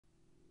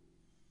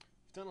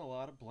I've done a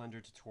lot of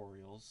Blender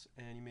tutorials,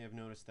 and you may have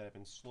noticed that I've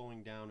been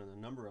slowing down in a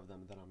number of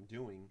them that I'm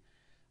doing,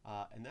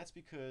 and that's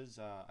because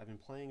I've been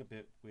playing a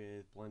bit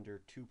with Blender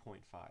 2.5,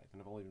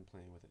 and I've only been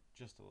playing with it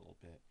just a little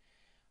bit.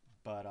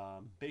 But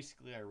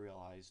basically I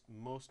realized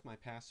most of my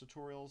past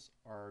tutorials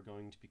are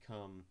going to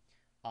become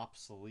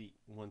obsolete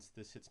once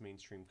this hits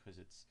mainstream because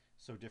it's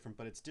so different,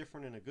 but it's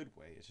different in a good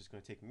way. It's just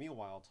going to take me a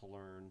while to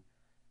learn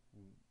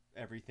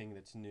everything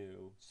that's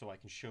new so I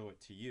can show it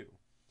to you.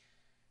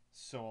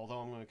 So although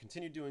I'm going to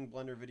continue doing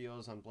Blender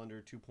videos on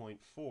Blender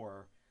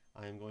 2.4,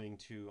 I'm going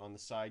to, on the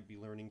side, be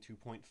learning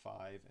 2.5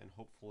 and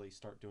hopefully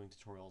start doing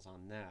tutorials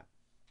on that.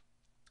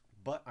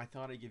 But I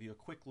thought I'd give you a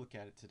quick look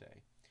at it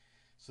today.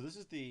 So this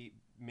is the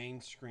main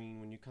screen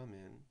when you come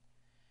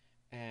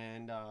in,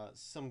 and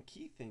some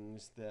key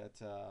things that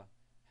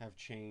have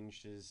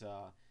changed is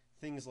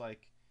things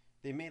like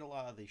they made a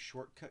lot of the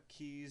shortcut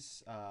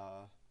keys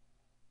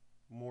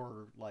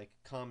more like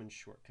common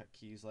shortcut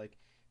keys. Like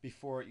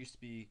before, it used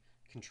to be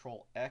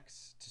Control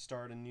X to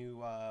start a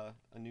new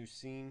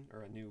scene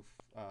or a new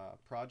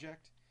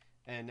project,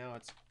 and now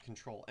it's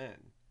Control N,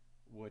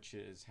 which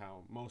is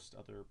how most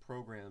other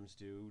programs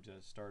do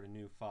to start a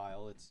new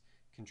file. It's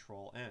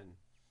Control N.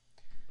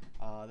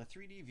 The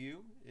 3D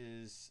view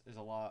is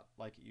a lot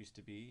like it used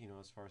to be,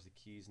 as far as the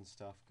keys and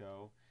stuff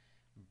go,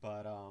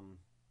 but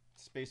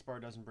spacebar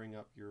doesn't bring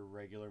up your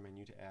regular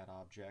menu to add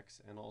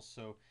objects, and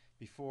also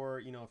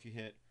before, if you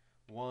hit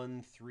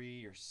 1,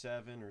 3, or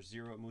 7, or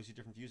 0, it moves you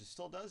different views. It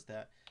still does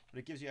that, but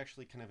it gives you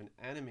actually kind of an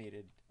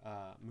animated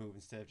move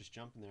instead of just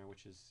jumping there,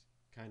 which is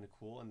kind of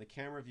cool. And the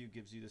camera view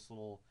gives you this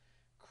little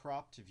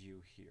cropped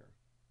view here.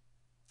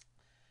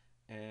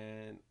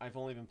 And I've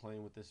only been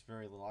playing with this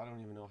very little. I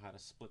don't even know how to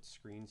split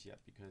screens yet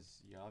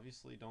because you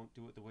obviously don't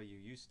do it the way you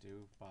used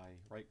to by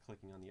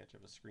right-clicking on the edge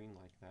of a screen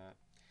like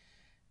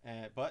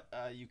that. But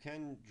you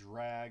can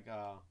drag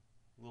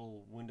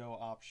little window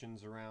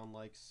options around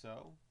like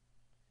so,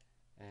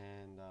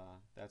 and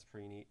that's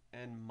pretty neat.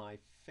 And my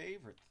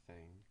favorite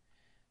thing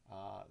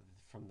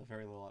from the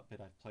very little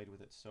bit I've played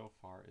with it so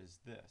far is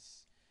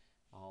this.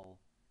 I'll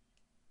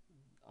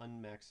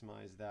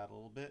unmaximize that a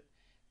little bit,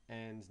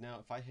 and now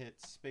if I hit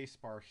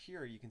spacebar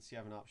here, you can see I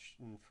have an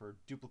option for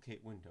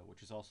duplicate window,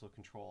 which is also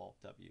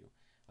Control-Alt-W.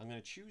 I'm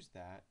going to choose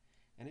that,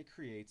 and it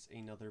creates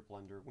another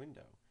Blender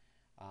window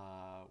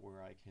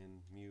where I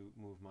can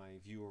move my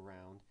view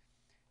around.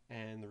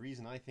 And the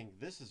reason I think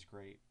this is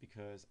great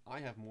because I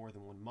have more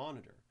than one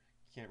monitor.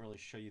 Can't really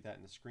show you that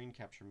in the screen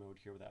capture mode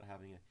here without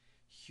having a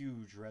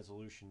huge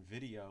resolution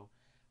video.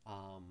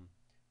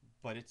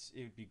 But it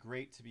would be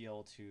great to be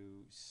able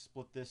to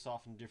split this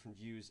off in different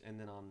views, and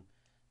then on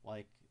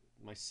like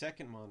my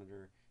second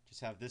monitor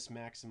just have this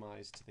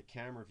maximized to the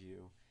camera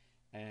view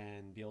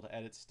and be able to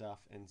edit stuff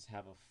and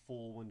have a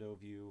full window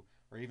view,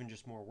 or even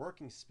just more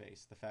working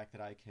space. The fact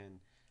that I can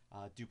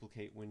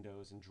duplicate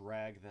windows and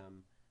drag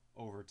them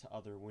over to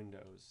other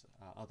windows,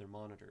 other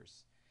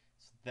monitors.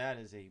 So that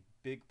is a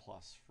big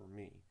plus for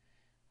me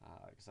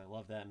because I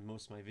love that in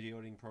most of my video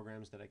editing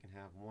programs, that I can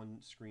have one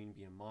screen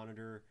be a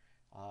monitor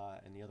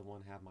and the other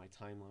one have my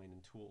timeline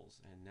and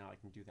tools, and now I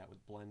can do that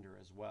with Blender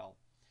as well.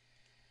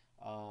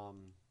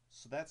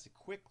 So that's a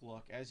quick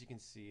look. As you can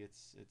see,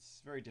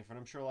 it's very different.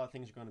 I'm sure a lot of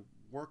things are going to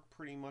work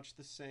pretty much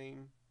the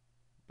same,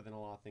 but then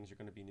a lot of things are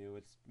going to be new.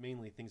 It's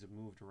mainly things have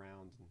moved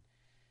around, and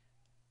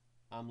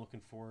I'm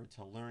looking forward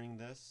to learning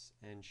this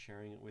and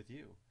sharing it with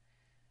you.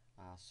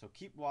 So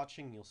keep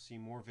watching. You'll see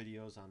more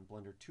videos on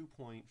Blender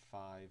 2.5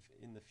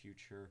 in the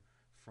future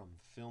from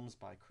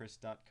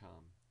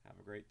filmsbychris.com. Have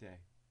a great day.